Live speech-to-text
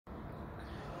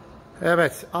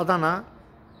Evet, Adana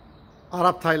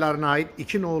Arap taylarına ait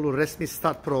 2 nolu resmi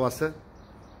start provası.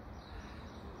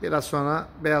 Biraz sonra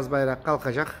beyaz bayrak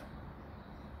kalkacak.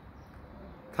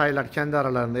 Taylar kendi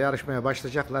aralarında yarışmaya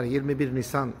başlayacaklar. 21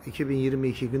 Nisan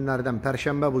 2022 günlerden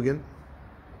Perşembe bugün.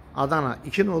 Adana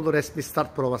 2 nolu resmi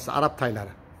start provası Arap tayları.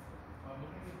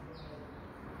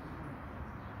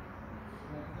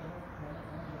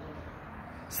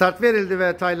 Start verildi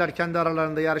ve taylar kendi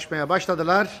aralarında yarışmaya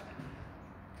başladılar.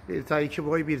 Bir tay 2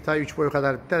 boy, bir tay 3 boy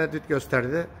kadar tereddüt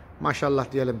gösterdi.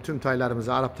 Maşallah diyelim tüm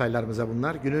taylarımıza, Arap taylarımıza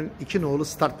bunlar. Günün 2 nolu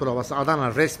start provası.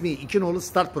 Adana resmi 2 nolu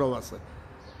start provası.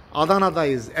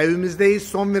 Adana'dayız, evimizdeyiz,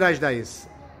 son virajdayız.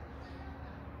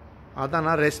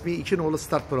 Adana resmi 2 nolu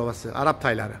start provası. Arap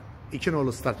tayları. 2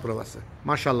 nolu start provası.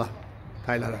 Maşallah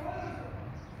taylara.